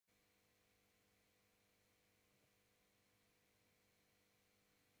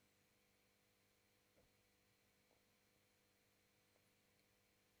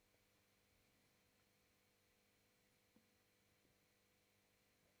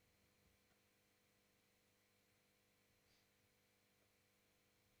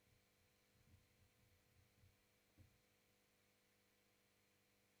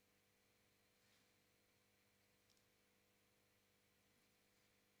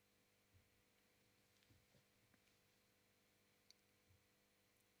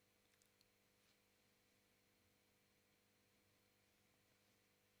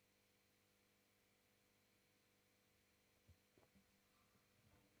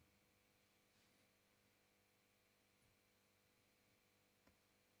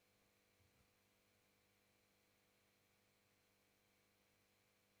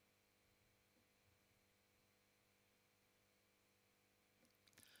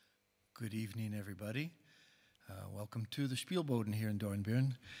Good evening, everybody. Welcome to the Spielboden here in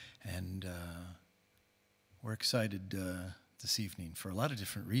Dornbirn, and we're excited this evening for a lot of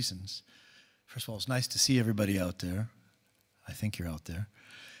different reasons. First of all, it's nice to see everybody out there. I think you're out there.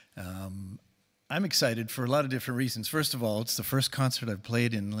 I'm excited for a lot of different reasons. First of all, it's the first concert I've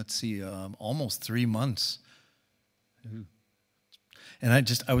played in, let's see, almost 3 months. And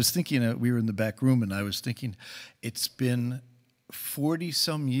I was thinking, we were in the back room, and I was thinking, it's been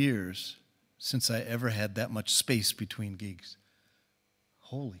 40-some years since I ever had that much space between gigs.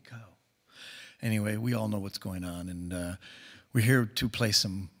 Holy cow. Anyway, we all know what's going on, and we're here to play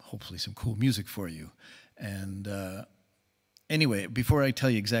hopefully some cool music for you. And anyway, before I tell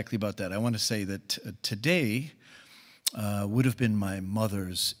you exactly about that, I want to say that today would have been my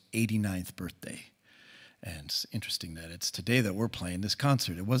mother's 89th birthday. And it's interesting that it's today that we're playing this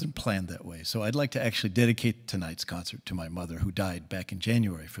concert. It wasn't planned that way. So I'd like to actually dedicate tonight's concert to my mother, who died back in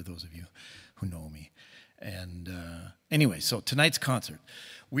January, for those of you who know me. And anyway, so tonight's concert.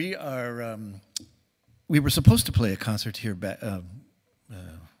 We were supposed to play a concert here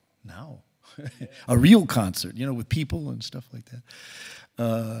now. A real concert, you know, with people and stuff like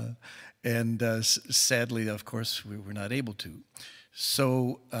that. Sadly, of course, we were not able to.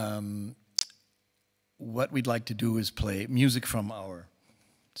 So what we'd like to do is play music from our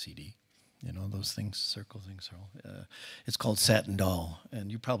CD. You know, those things, circle things. It's called Satin Doll,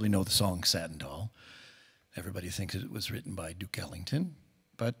 and you probably know the song Satin Doll. Everybody thinks it was written by Duke Ellington,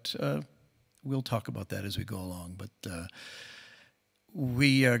 but we'll talk about that as we go along. But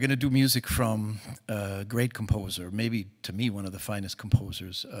we are going to do music from a great composer, maybe to me one of the finest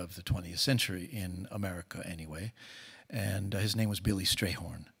composers of the 20th century in America anyway, and his name was Billy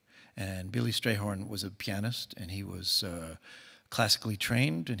Strayhorn. And Billy Strayhorn was a pianist, and he was classically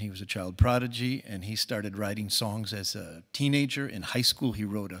trained, and he was a child prodigy, and he started writing songs as a teenager. In high school, he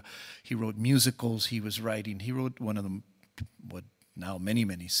wrote musicals. He wrote one of them, what now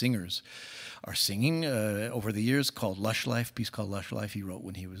many singers are singing over the years, called Lush Life, a piece called Lush Life. He wrote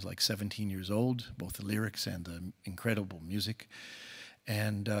when he was like 17 years old, both the lyrics and the incredible music.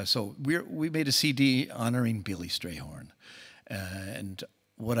 And so we made a CD honoring Billy Strayhorn. And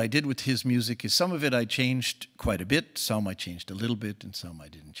what I did with his music is some of it I changed quite a bit, some I changed a little bit, and some I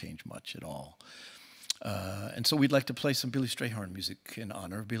didn't change much at all. And so we'd like to play some Billy Strayhorn music in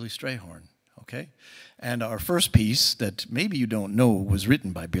honor of Billy Strayhorn, okay? And our first piece, that maybe you don't know, was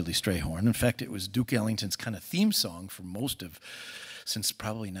written by Billy Strayhorn. In fact, it was Duke Ellington's kind of theme song for since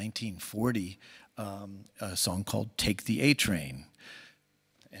probably 1940, a song called Take the A Train.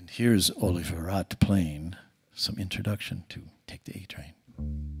 And here's Oliver Rath playing some introduction to Take the A Train.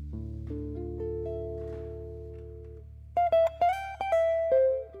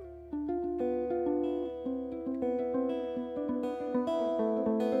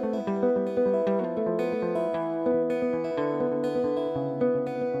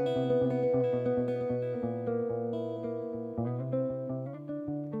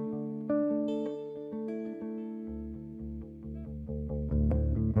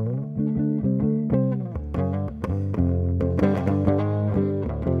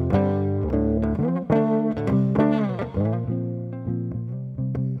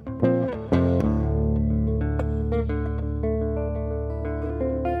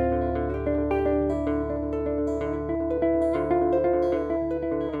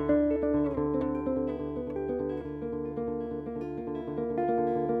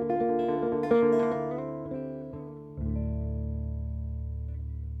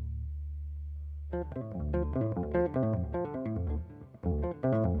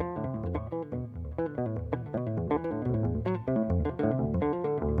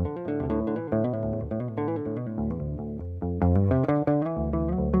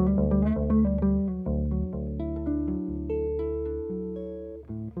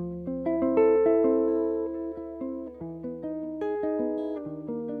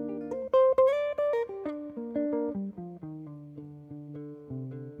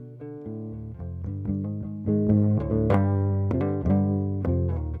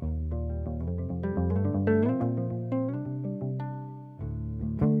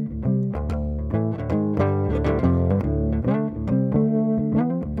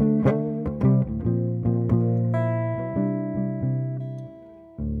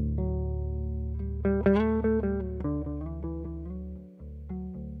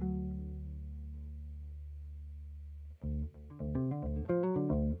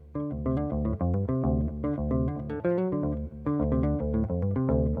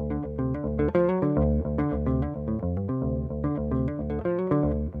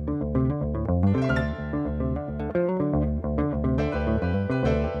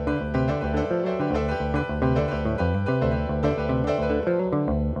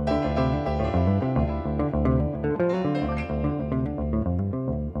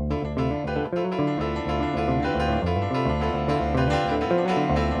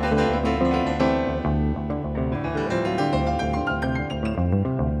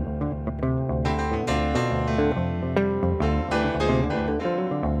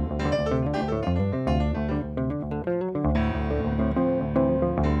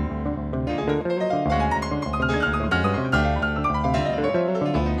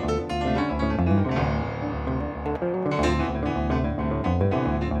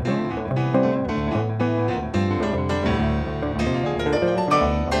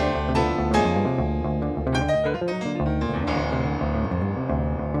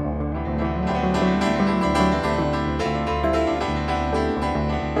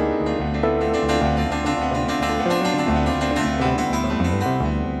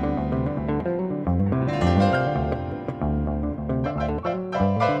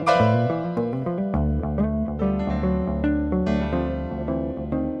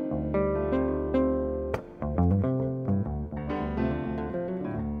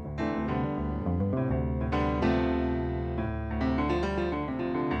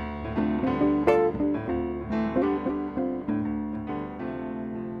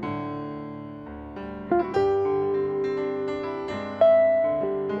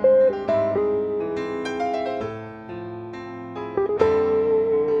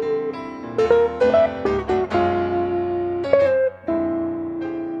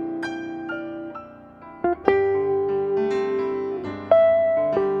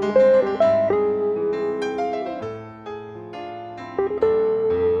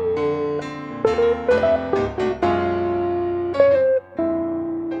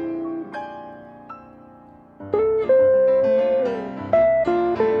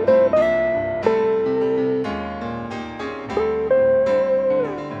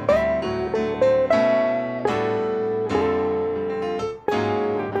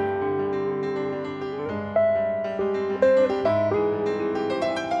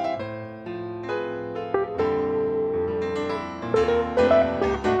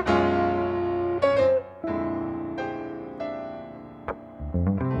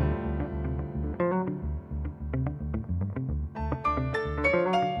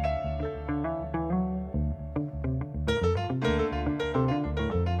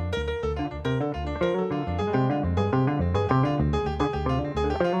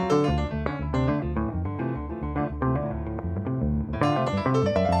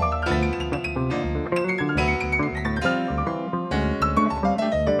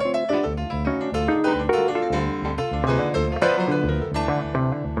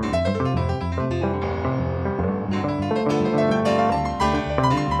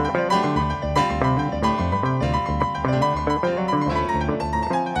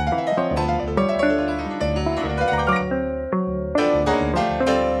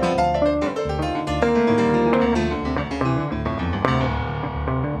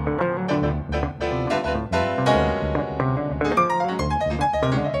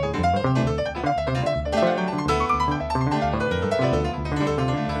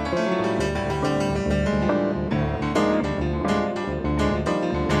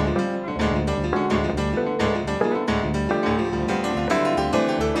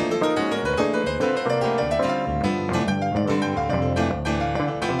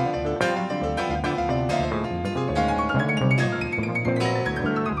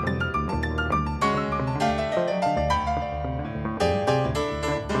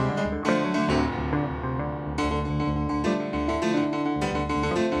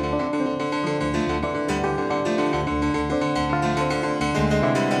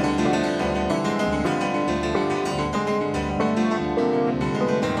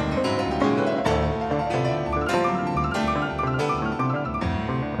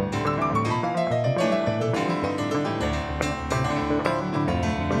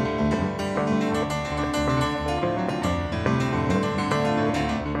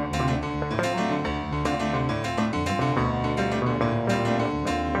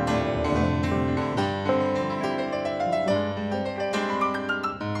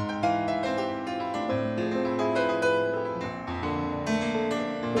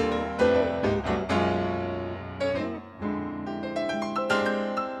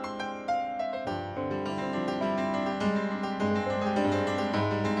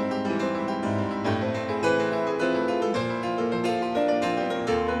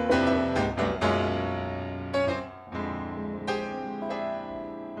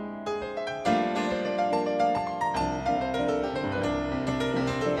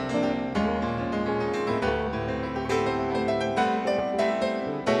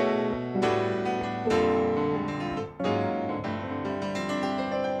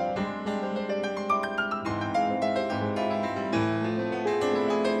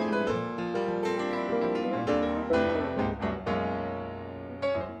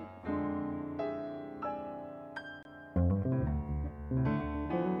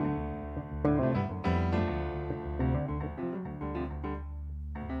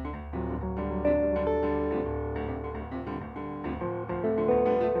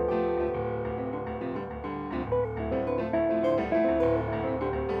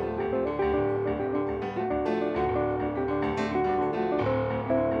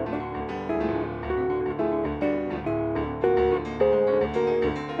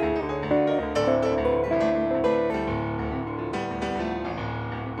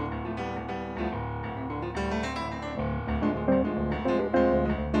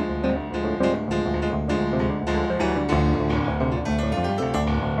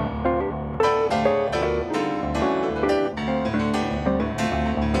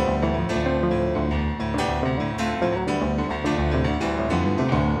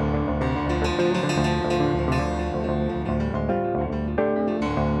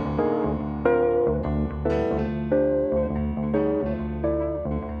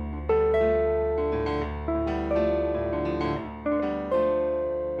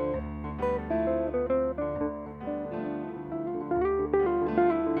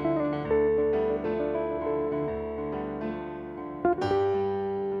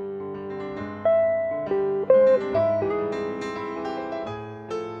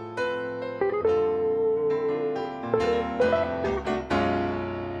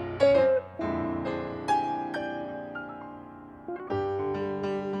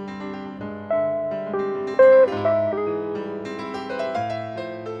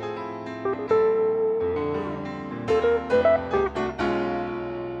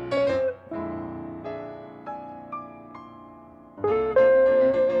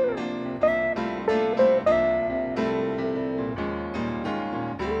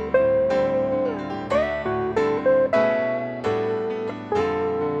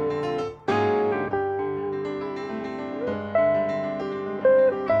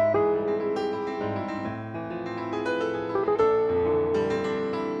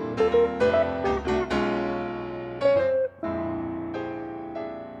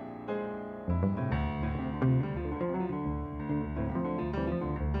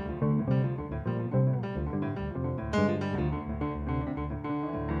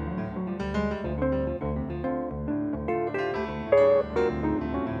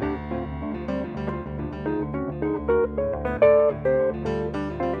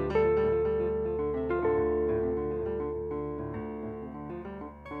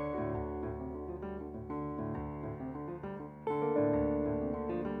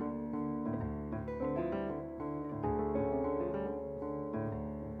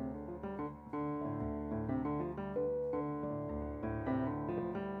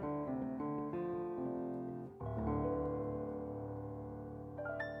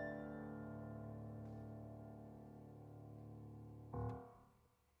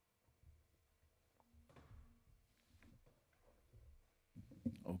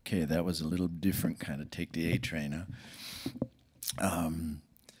 Okay, that was a little different kind of Take the A Train, huh?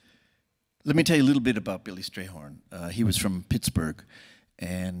 Let me tell you a little bit about Billy Strayhorn. He was from Pittsburgh,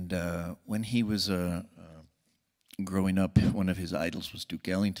 and when he was growing up, one of his idols was Duke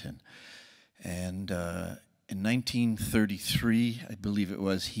Ellington. And in 1933, I believe it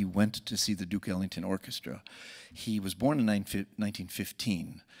was, he went to see the Duke Ellington Orchestra. He was born in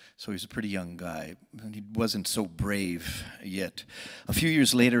 1915, so he was a pretty young guy, and he wasn't so brave yet. A few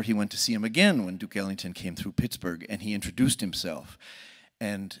years later, he went to see him again when Duke Ellington came through Pittsburgh, and he introduced himself.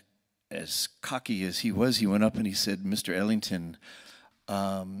 And as cocky as he was, he went up and he said, "Mr. Ellington,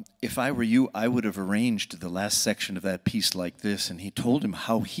 if I were you, I would have arranged the last section of that piece like this." And he told him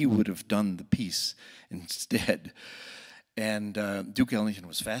how he would have done the piece instead. And Duke Ellington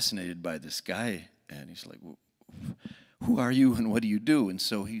was fascinated by this guy, and he's like, "Who are you and what do you do?" And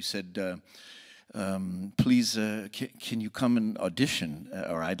so he said, "Please, can you come and audition?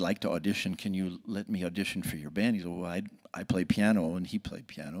 Or I'd like to audition. Can you let me audition for your band?" He said, "Well, I play piano," and he played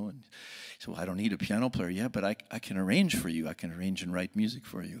piano. And he said, "Well, I don't need a piano player." "Yeah, but I can arrange for you. I can arrange and write music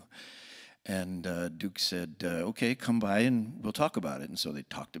for you." And Duke said, "Okay, come by and we'll talk about it." And so they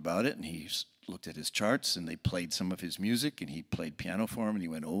talked about it, and he looked at his charts, and they played some of his music, and he played piano for him, and he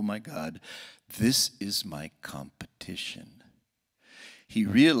went, "Oh my God, this is my competition." He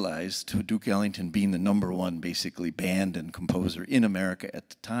realized, to Duke Ellington being the #1 basically band and composer in America at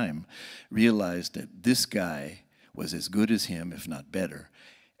the time, realized that this guy was as good as him, if not better.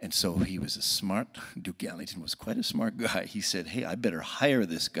 And so he was a smart, Duke Ellington was quite a smart guy. He said, "Hey, I better hire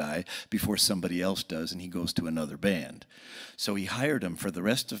this guy before somebody else does," and he goes to another band. So he hired him. For the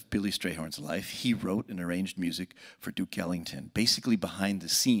rest of Billy Strayhorn's life, he wrote and arranged music for Duke Ellington, basically behind the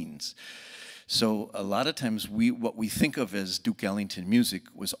scenes. So a lot of times what we think of as Duke Ellington music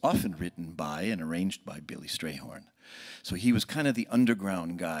was often written by and arranged by Billy Strayhorn. So he was kind of the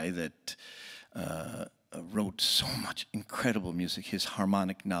underground guy that wrote so much incredible music. His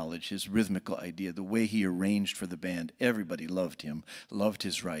harmonic knowledge, his rhythmical idea, the way he arranged for the band, everybody loved him, loved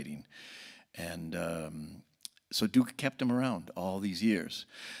his writing. And so Duke kept him around all these years.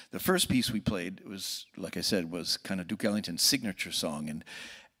 The first piece we played was, like I said, was kind of Duke Ellington's signature song. And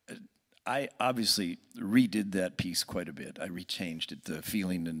I obviously redid that piece quite a bit. I rechanged it, the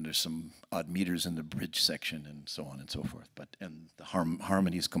feeling, and there's some odd meters in the bridge section and so on and so forth. And the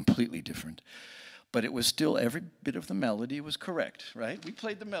harmony is completely different. But it was still, every bit of the melody was correct, right? We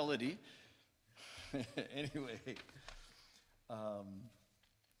played the melody. Anyway.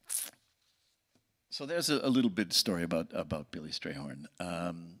 So there's a little bit story about Billy Strayhorn.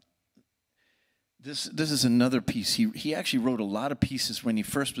 This is another piece. He actually wrote a lot of pieces when he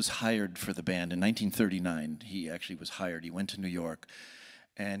first was hired for the band in 1939. He actually was hired. He went to New York,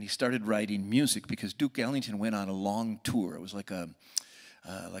 and he started writing music because Duke Ellington went on a long tour. It was like a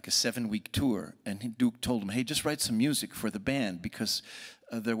 7-week tour, and Duke told him, "Hey, just write some music for the band," because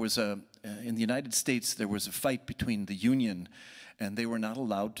there was in the United States there was a fight between the Union, and they were not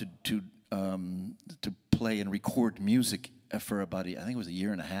allowed to play and record music for about I think it was a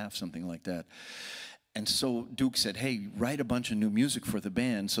year and a half, something like that. And so Duke said, "Hey, write a bunch of new music for the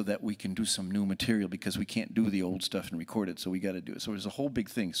band so that we can do some new material, because we can't do the old stuff and record it, so we got to do it." So it was a whole big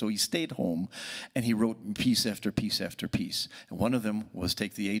thing. So he stayed home, and he wrote piece after piece after piece. And one of them was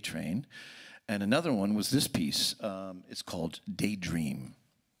Take the A Train, and another one was this piece. It's called Daydream.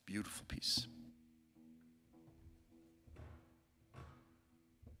 Beautiful piece.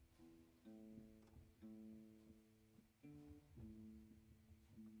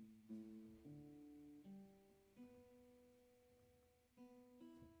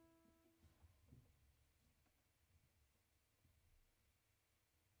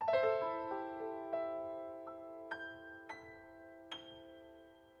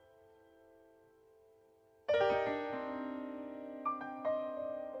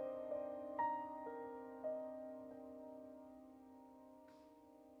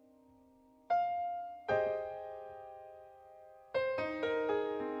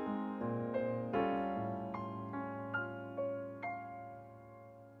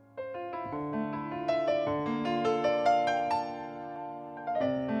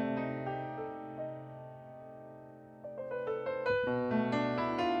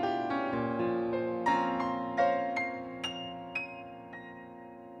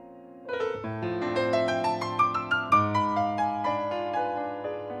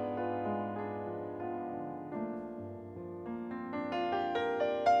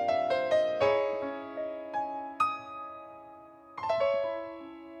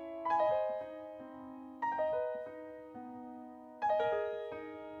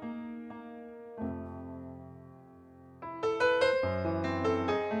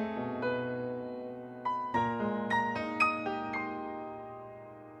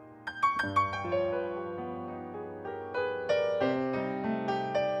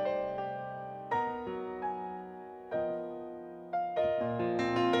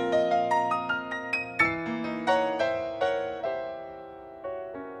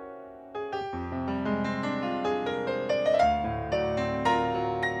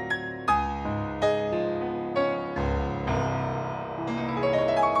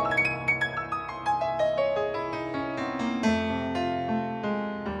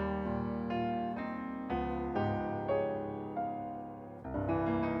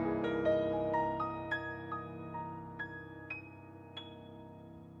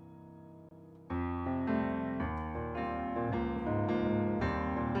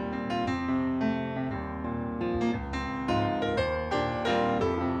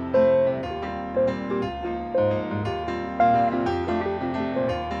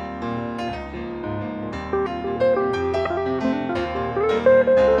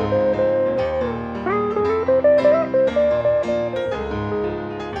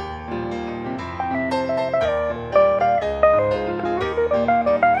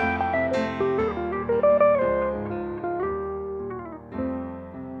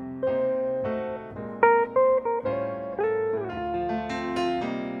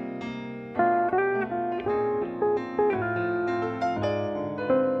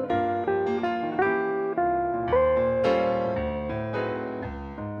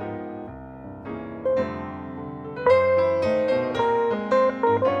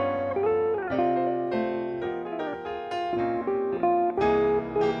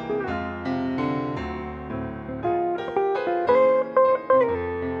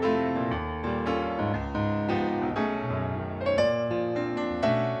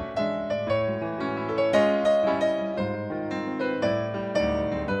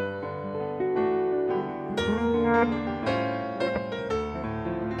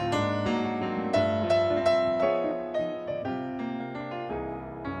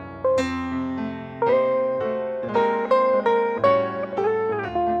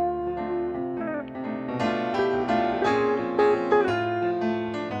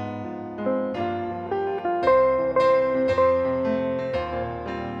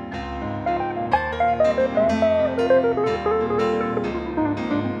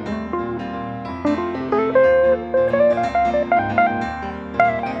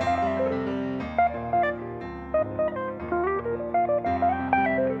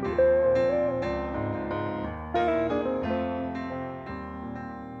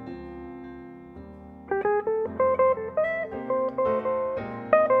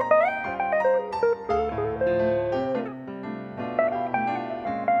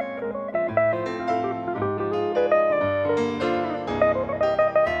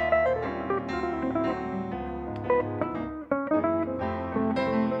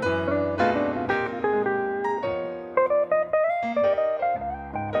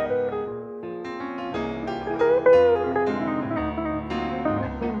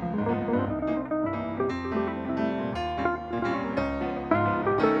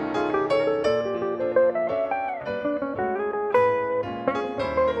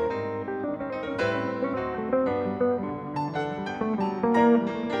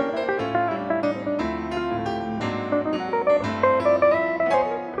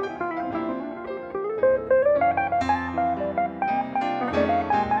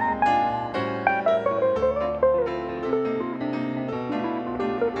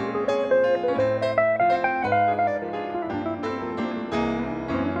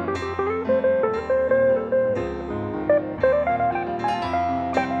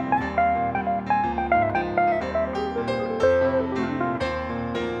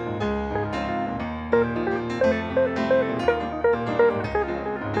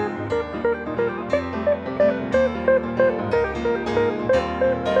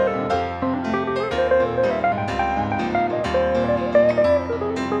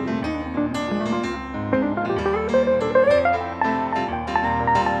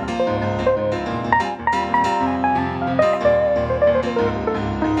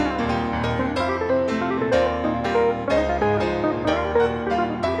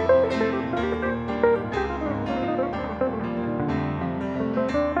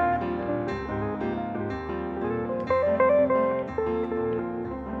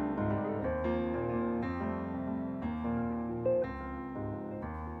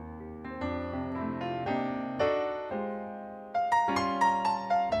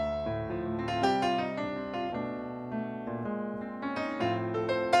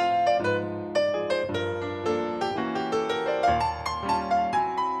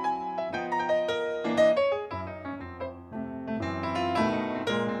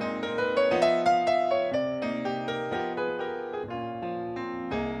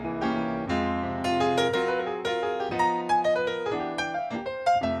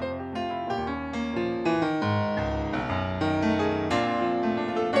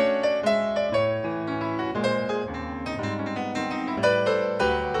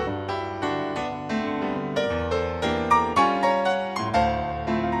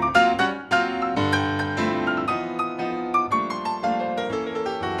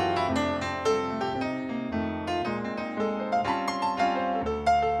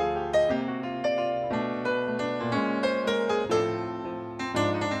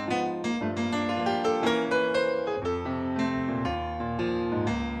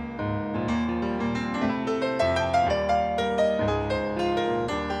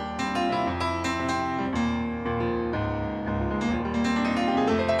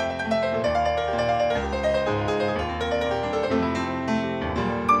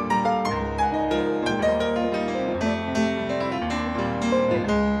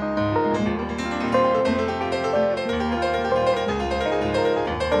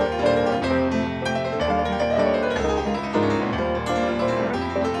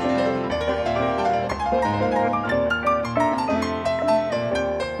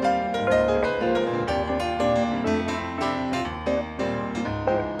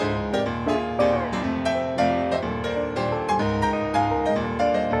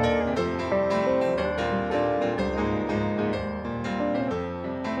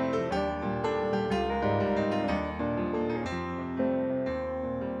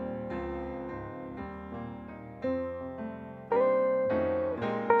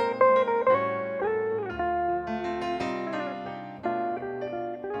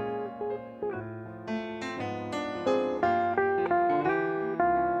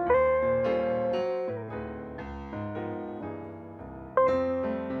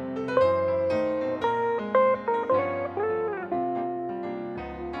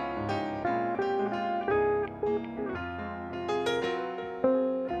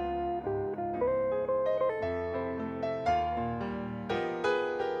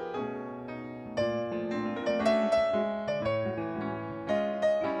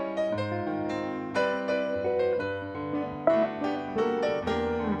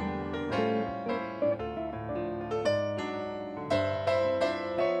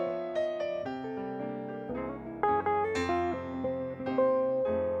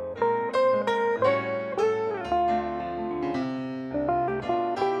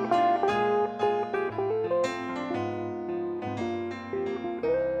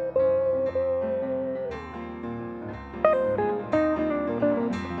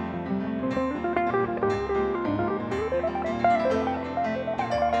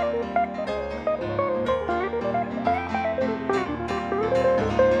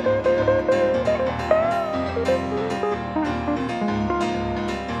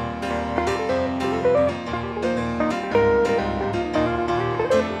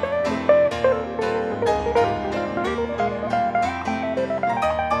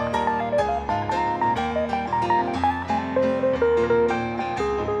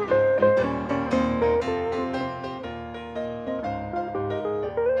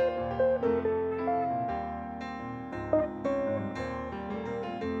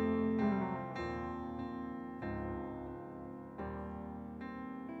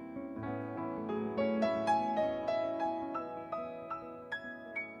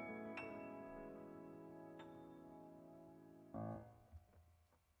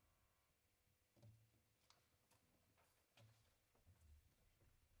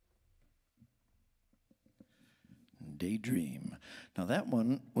 Daydream. Now that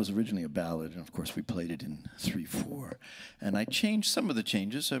one was originally a ballad, and of course we played it in 3/4. And I changed some of the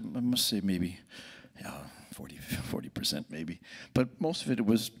changes. I must say maybe 40% maybe. But most of it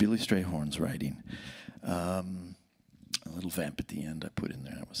was Billy Strayhorn's writing. A little vamp at the end I put in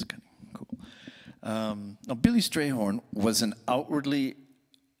there. That was kind of cool. Now Billy Strayhorn was an outwardly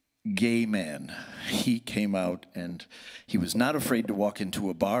gay man. He came out and he was not afraid to walk into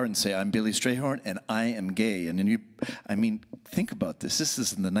a bar and say, "I'm Billy Strayhorn and I am gay." And then I mean, think about this. This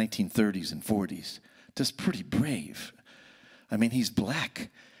is in the 1930s and 40s. Just pretty brave. I mean, he's black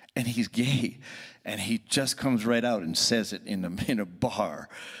and he's gay, and he just comes right out and says it in a bar,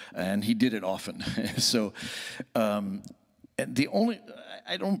 and he did it often. So, and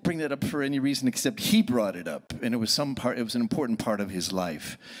I don't bring that up for any reason except he brought it up, and it was an important part of his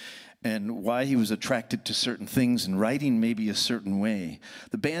life, and why he was attracted to certain things and writing maybe a certain way.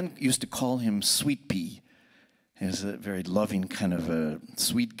 The band used to call him Sweet Pea. He was a very loving kind of a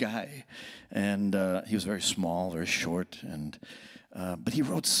sweet guy, and he was very small, very short, and but he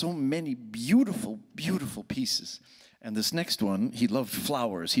wrote so many beautiful, beautiful pieces. And this next one, he loved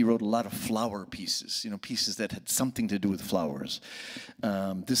flowers. He wrote a lot of flower pieces, pieces that had something to do with flowers.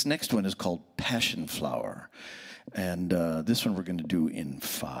 This next one is called Passion Flower. And this one we're going to do in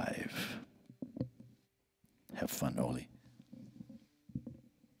 5. Have fun, Oli.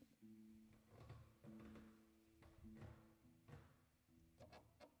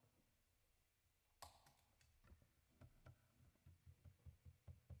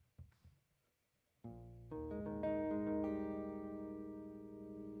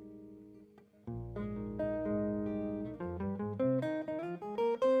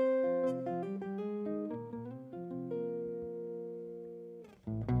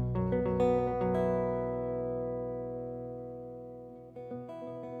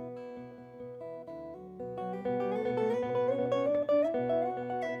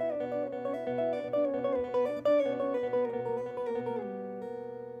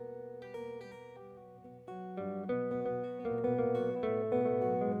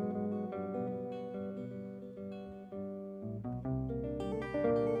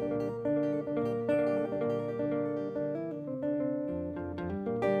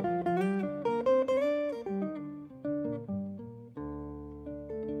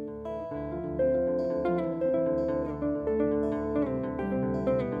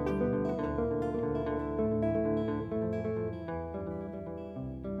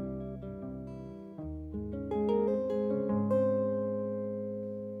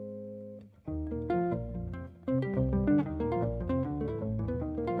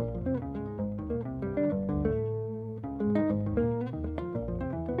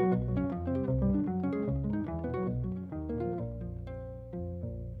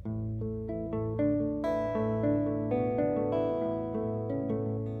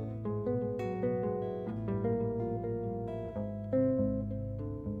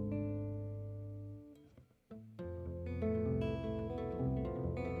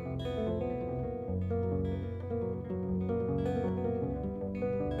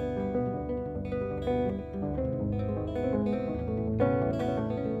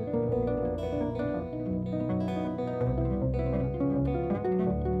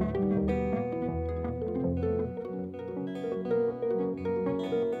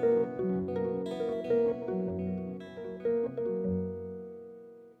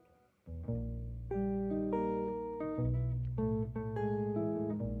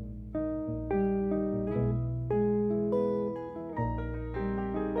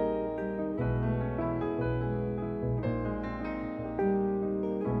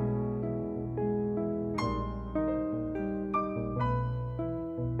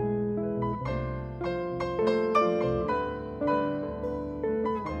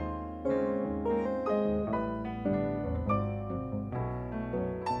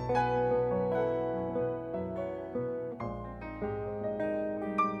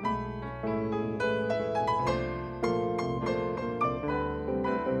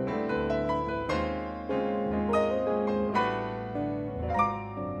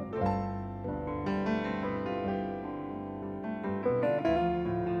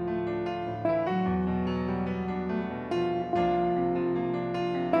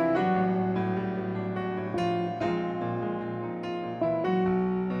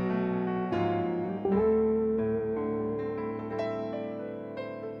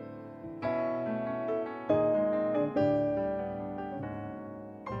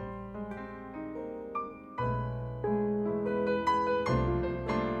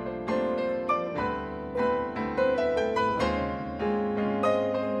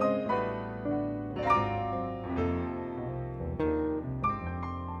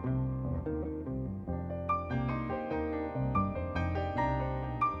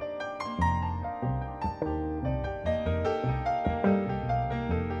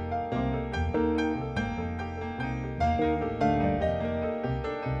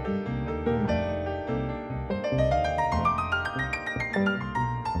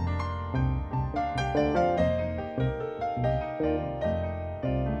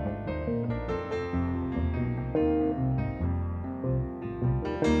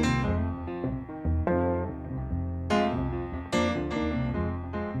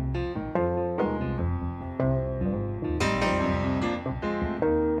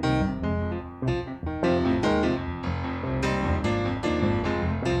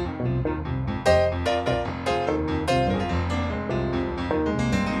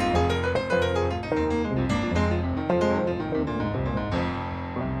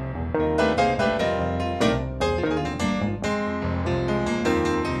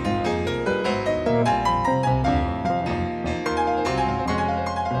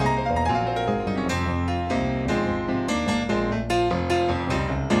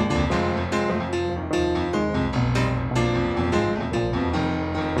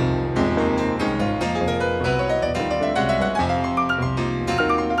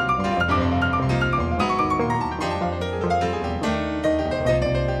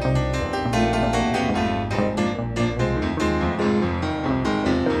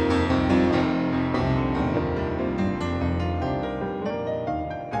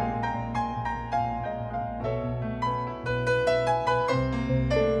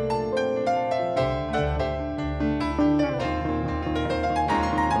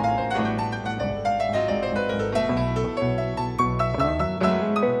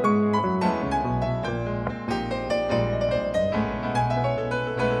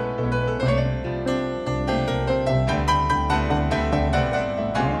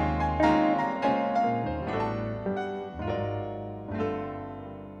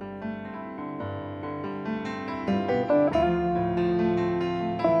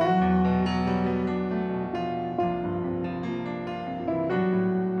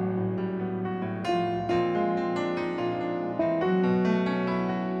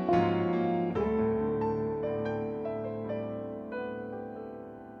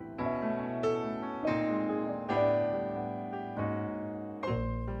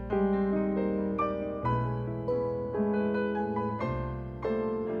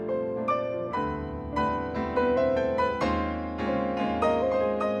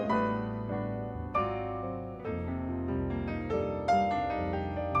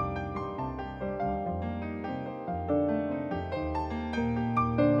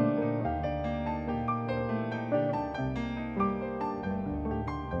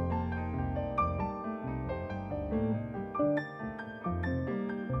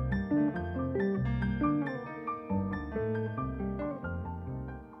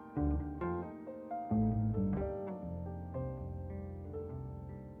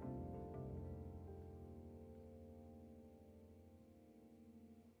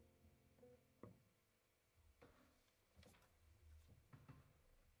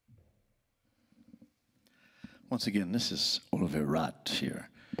 once again, this is Oliver Rath here.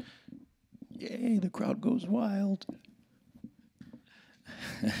 Yay, the crowd goes wild.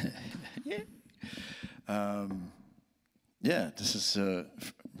 Yeah. Yeah, this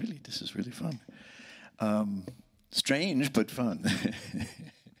is really fun. Strange, but fun.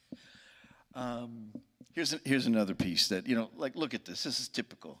 Here's another piece that, like, look at this. This is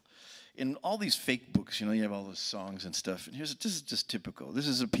typical. In all these fake books, you have all those songs and stuff. And this is just typical. This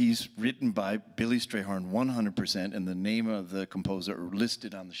is a piece written by Billy Strayhorn, 100%, and the name of the composer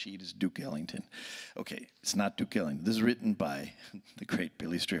listed on the sheet is Duke Ellington. Okay, it's not Duke Ellington. This is written by the great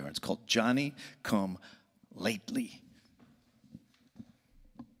Billy Strayhorn. It's called Johnny Come Lately.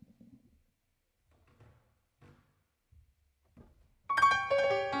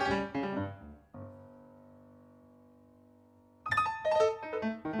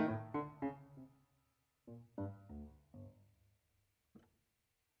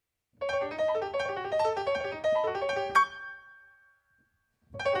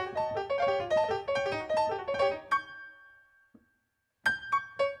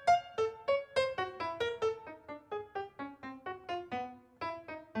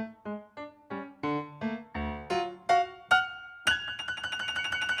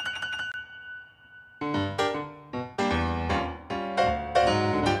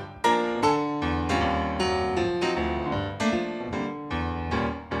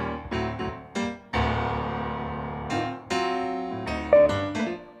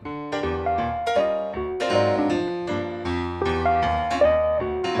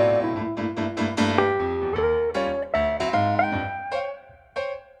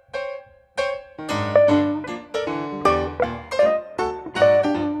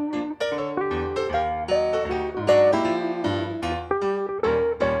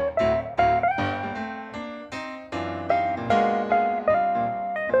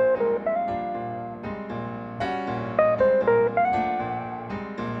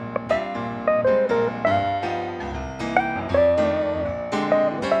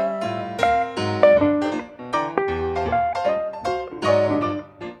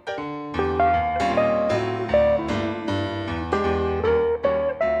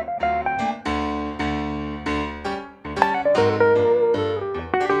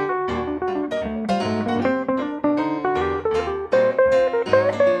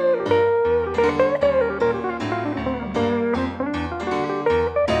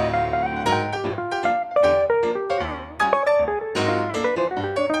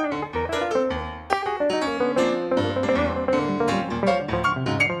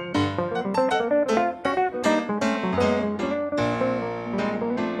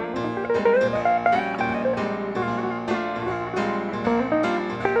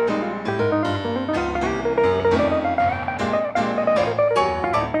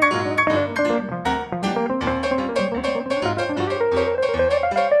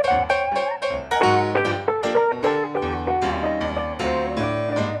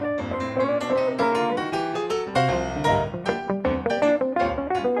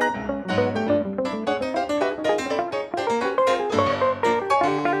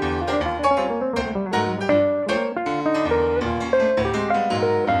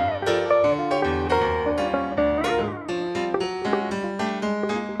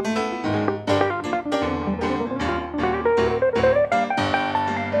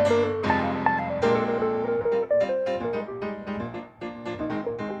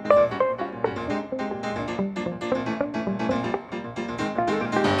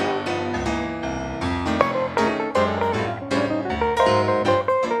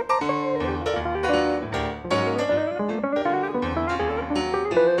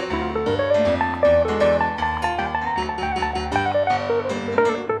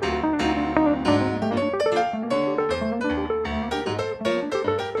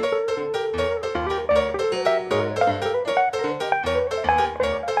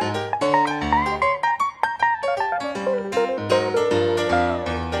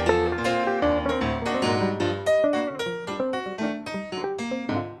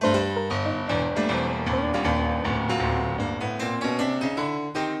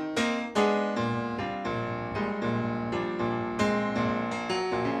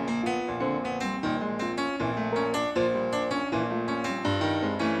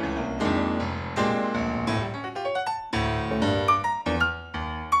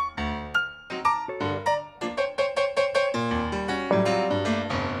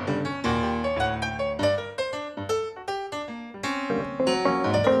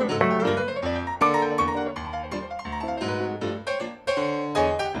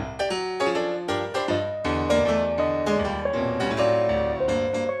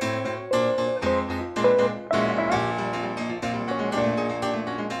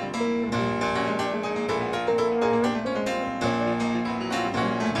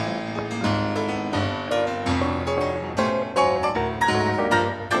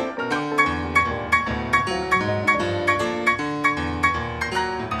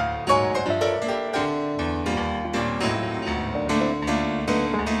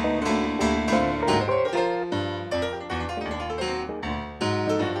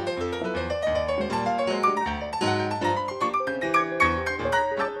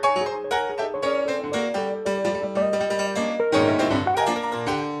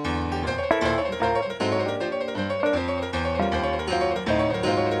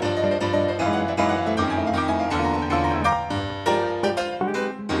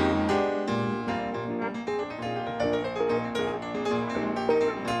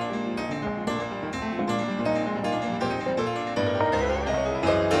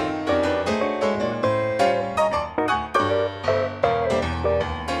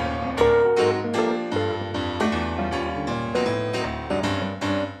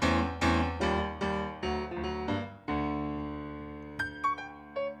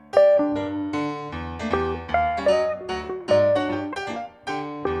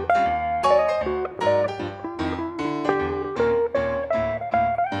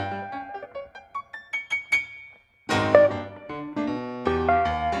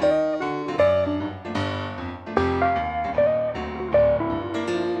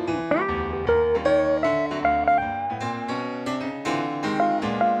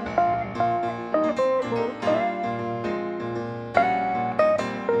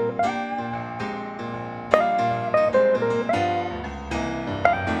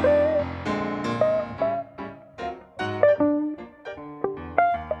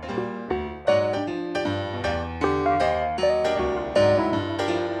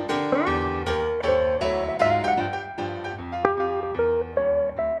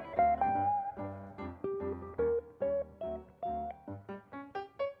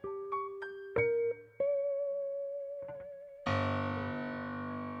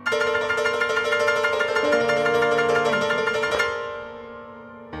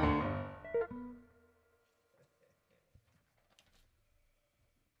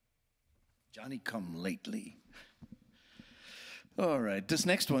 Johnny Come Lately. All right, this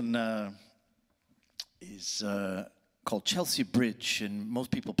next one is called Chelsea Bridge, and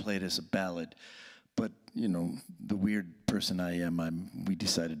most people play it as a ballad. But, you know, the weird person I am, we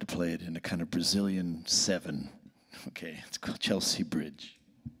decided to play it in a kind of Brazilian seven. Okay, it's called Chelsea Bridge.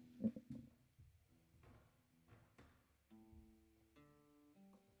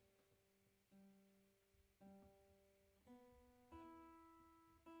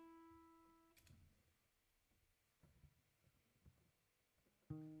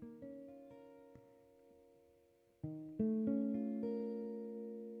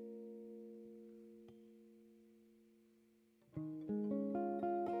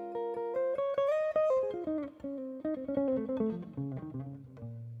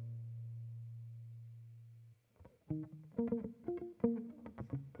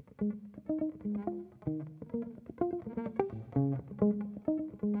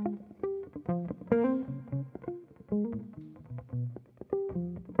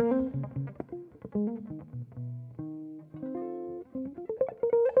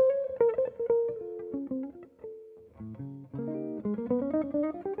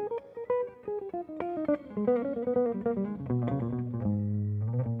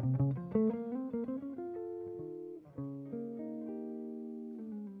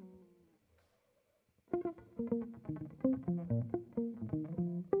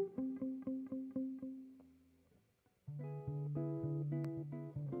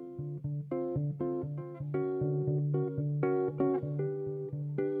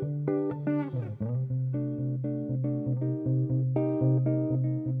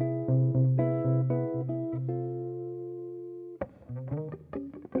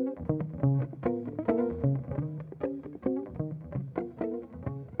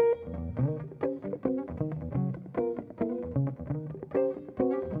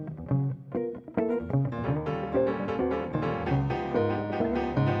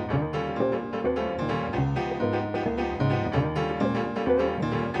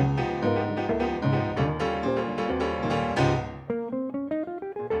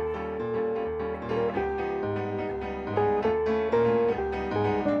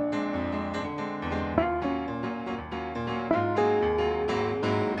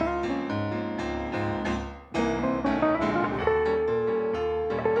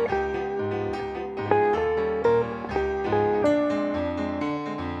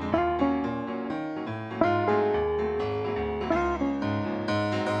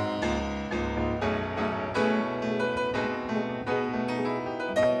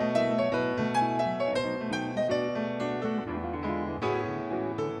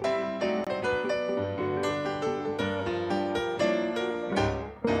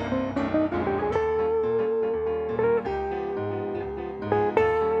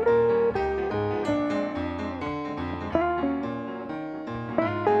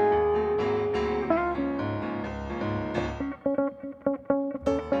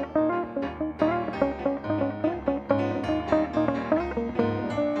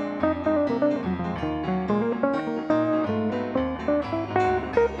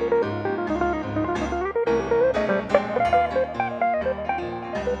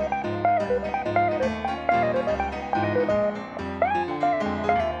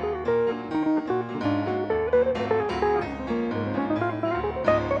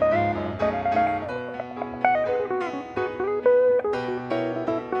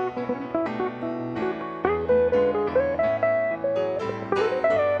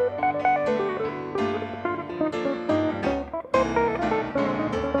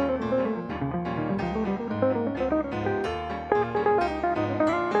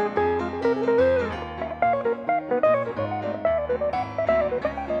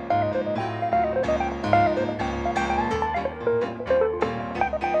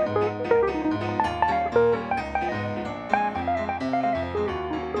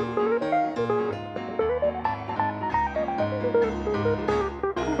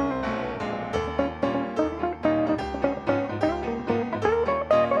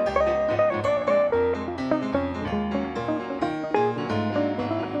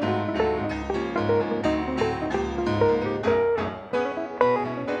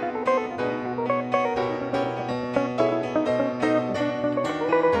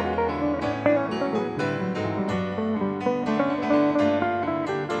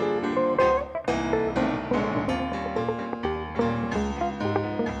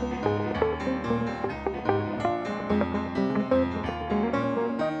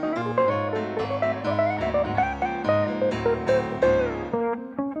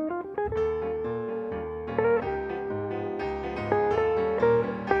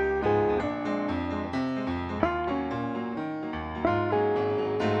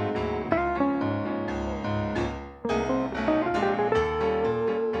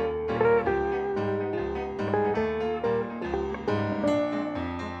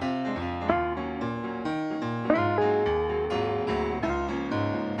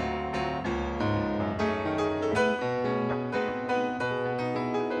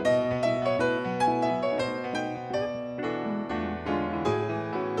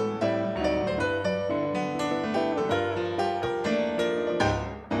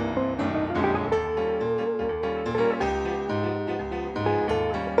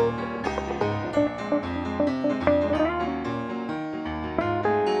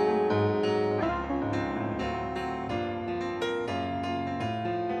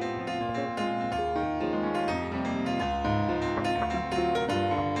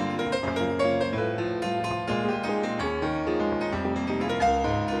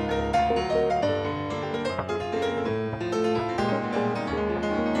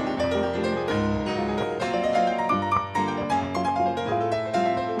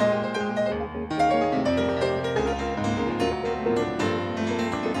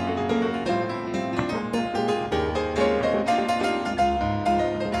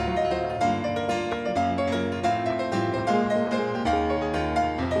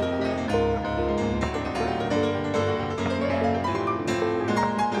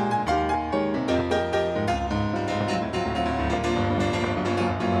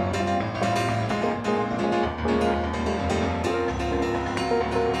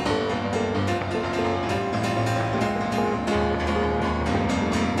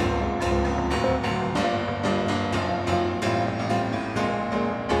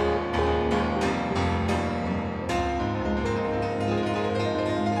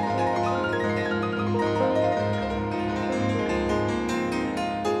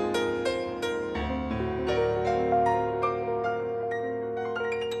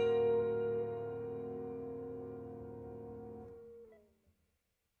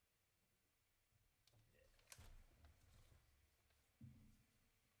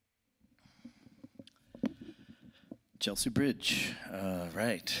 Chelsea Bridge,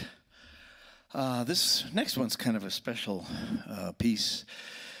 right. This next one's kind of a special piece.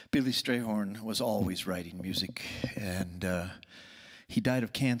 Billy Strayhorn was always writing music, and he died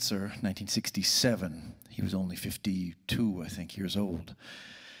of cancer in 1967. He was only 52, I think, years old.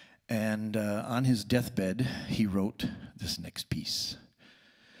 And on his deathbed, he wrote this next piece.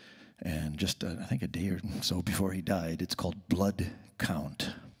 And just, I think, a day or so before he died, it's called Blood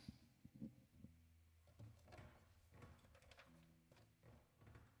Count.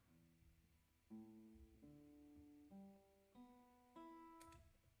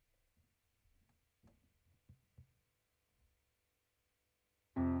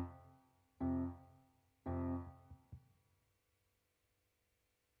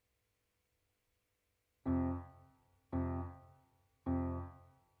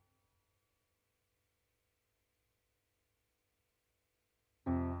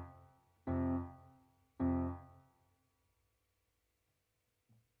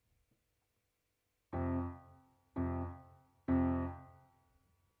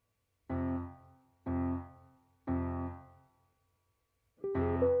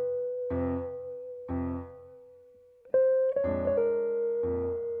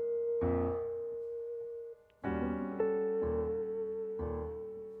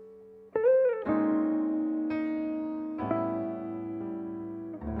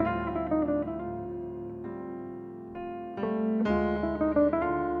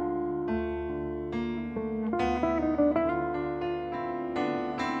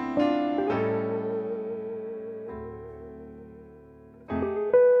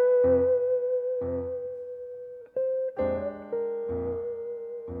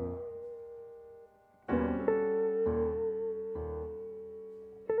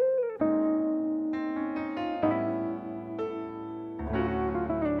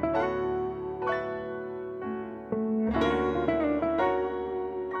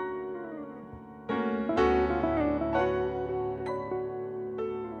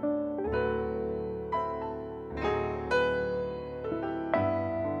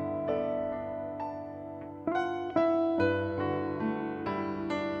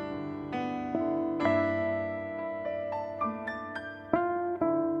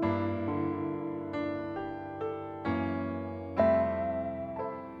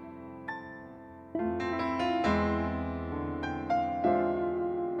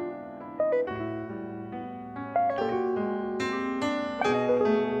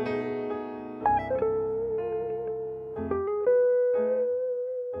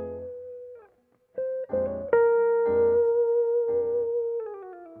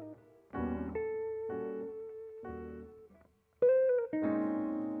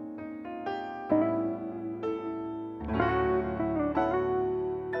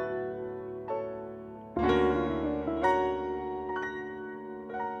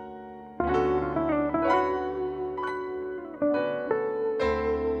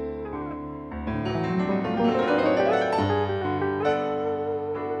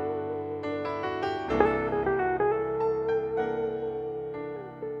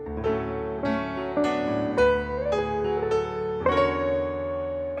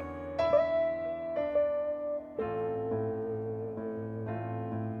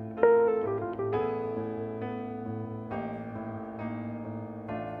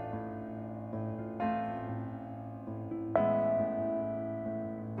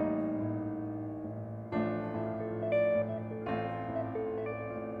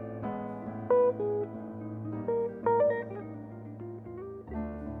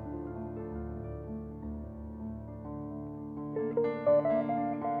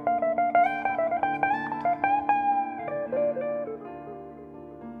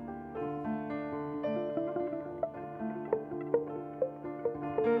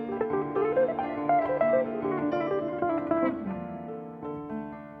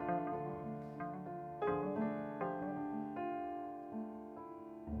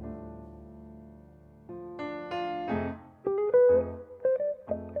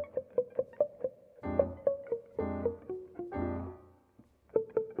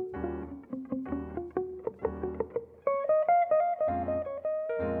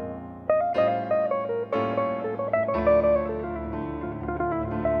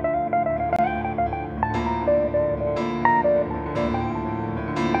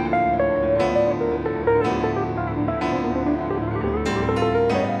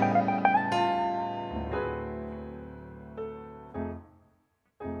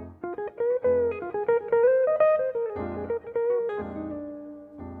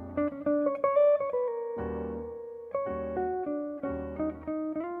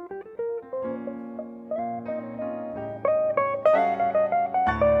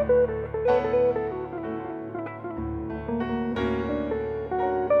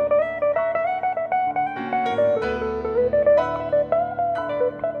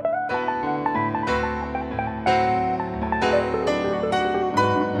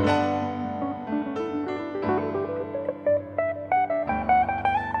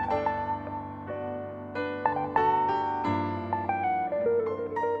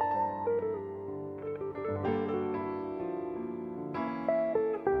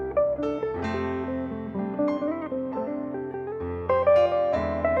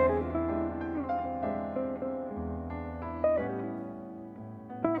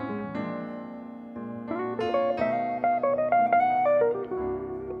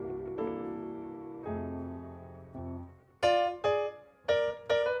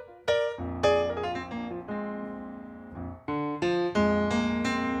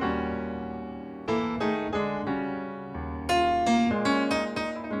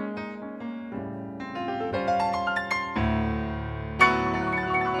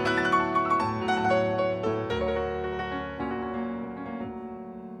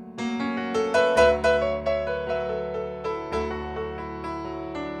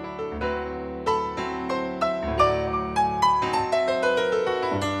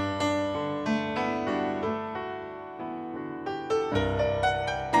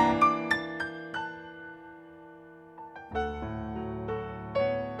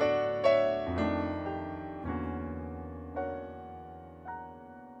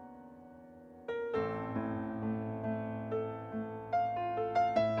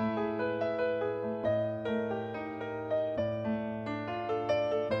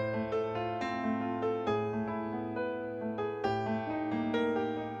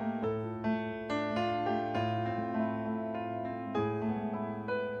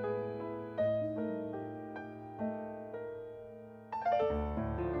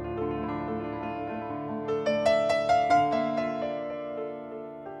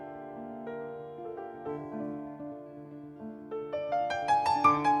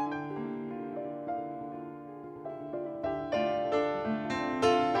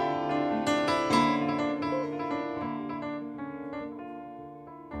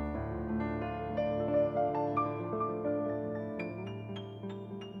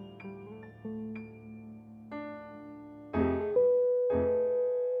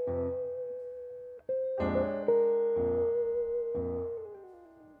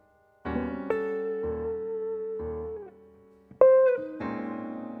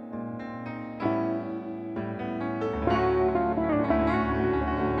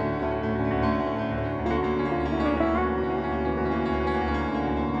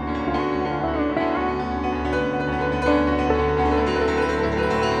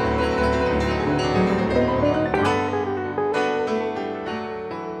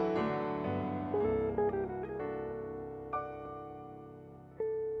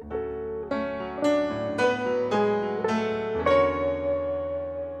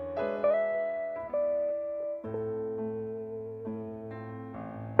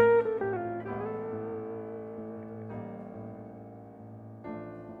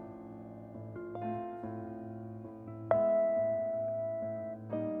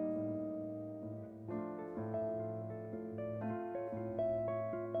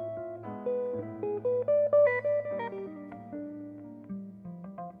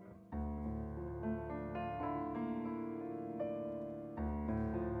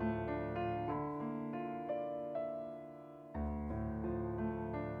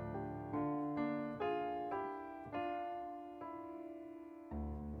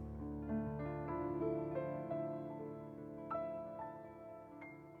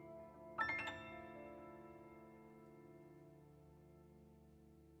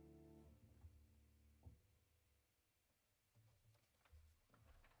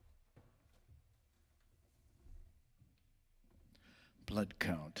 blood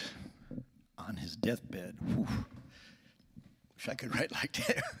count on his deathbed. Whew. Wish I could write like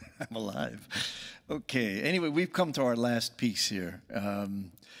that. I'm alive. Okay. Anyway, we've come to our last piece here.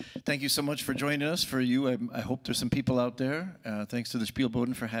 Thank you so much for joining us. For you, I hope there's some people out there. Thanks to the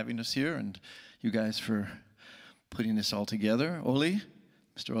Spielboden for having us here, and you guys for putting this all together. Oli,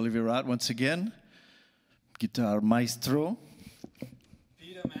 Mr. Oliver Rath, once again, guitar maestro.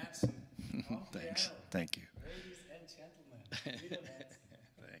 Peter Madsen. Thanks. Thank you. Ladies and gentlemen, Peter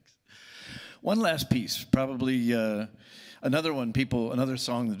Madsen. Thanks. One last piece, probably another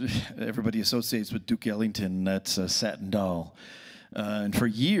song that everybody associates with Duke Ellington. That's Satin Doll. And for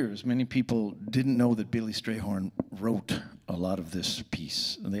years, many people didn't know that Billy Strayhorn wrote a lot of this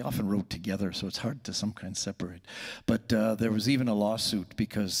piece. And they often wrote together, so it's hard to some kind separate. But there was even a lawsuit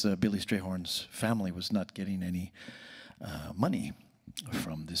because Billy Strayhorn's family was not getting any money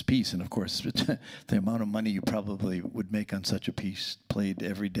from this piece. And of course, the amount of money you probably would make on such a piece played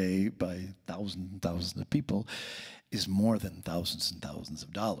every day by thousands and thousands of people is more than thousands and thousands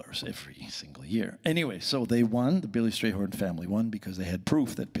of dollars every single year. Anyway, so they won, the Billy Strayhorn family won because they had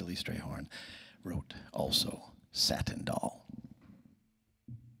proof that Billy Strayhorn wrote also Satin Doll.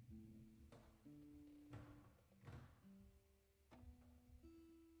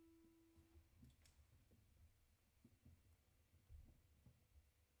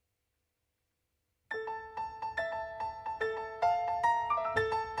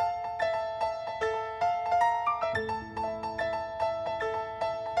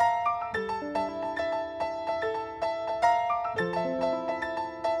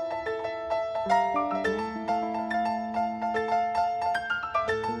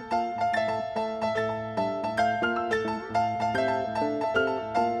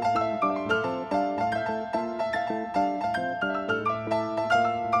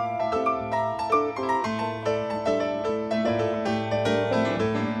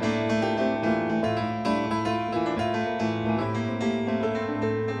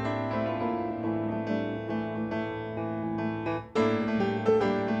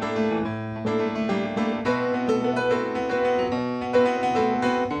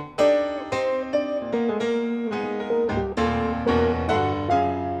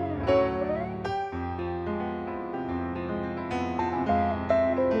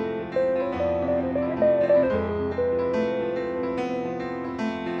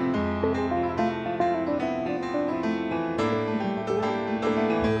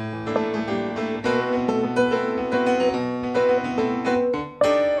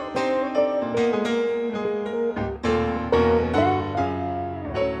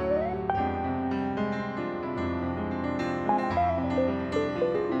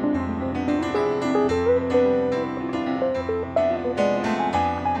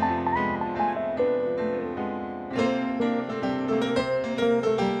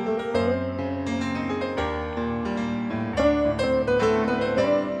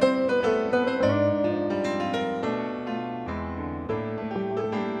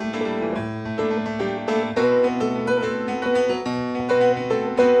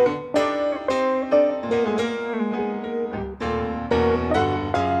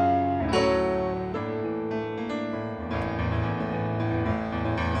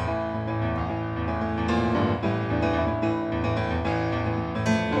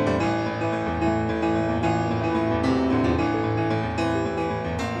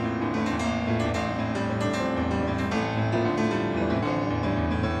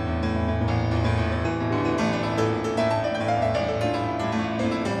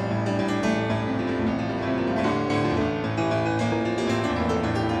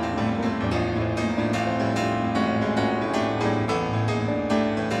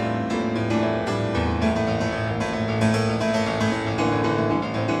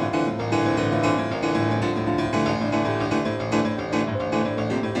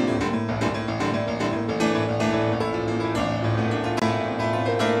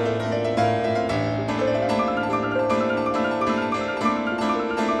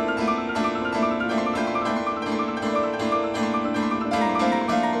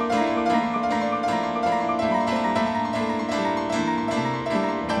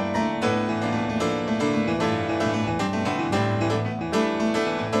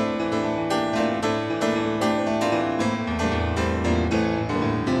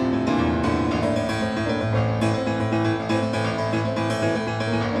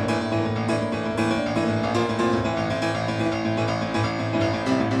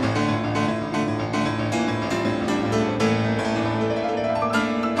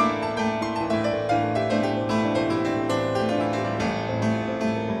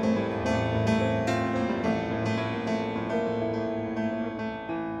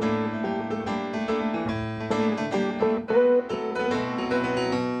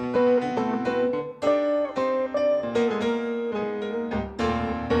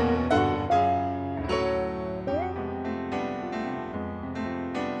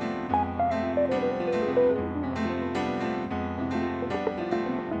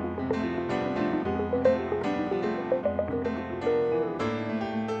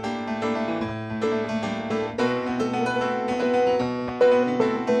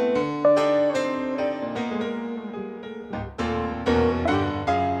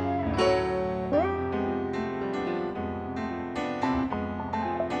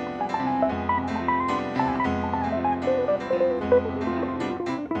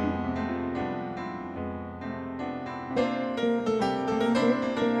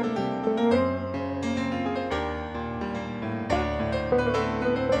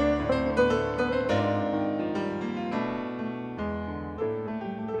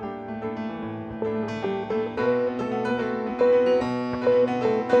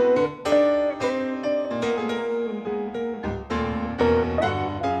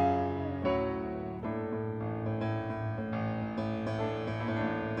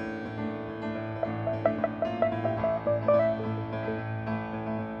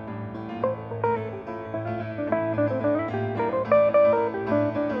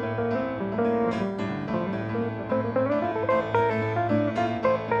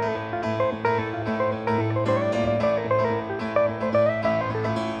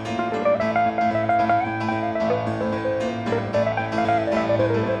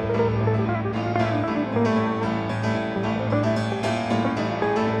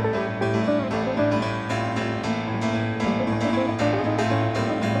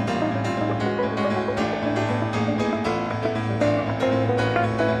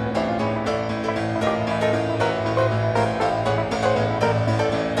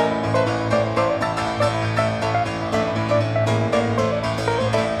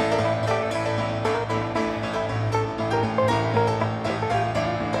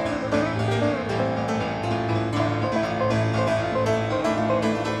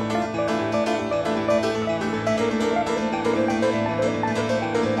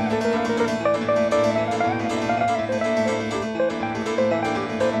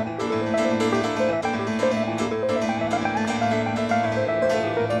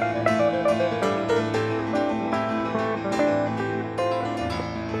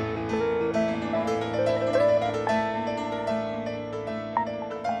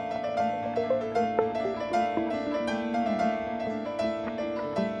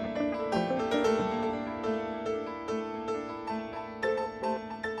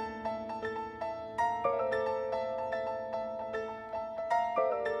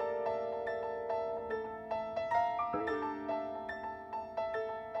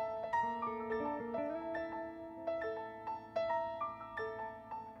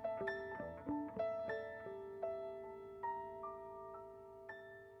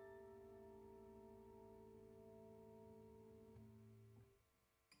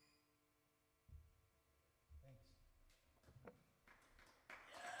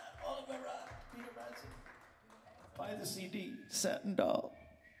 Buy the CD, Satin Doll.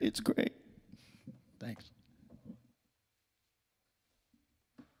 It's great. Thanks.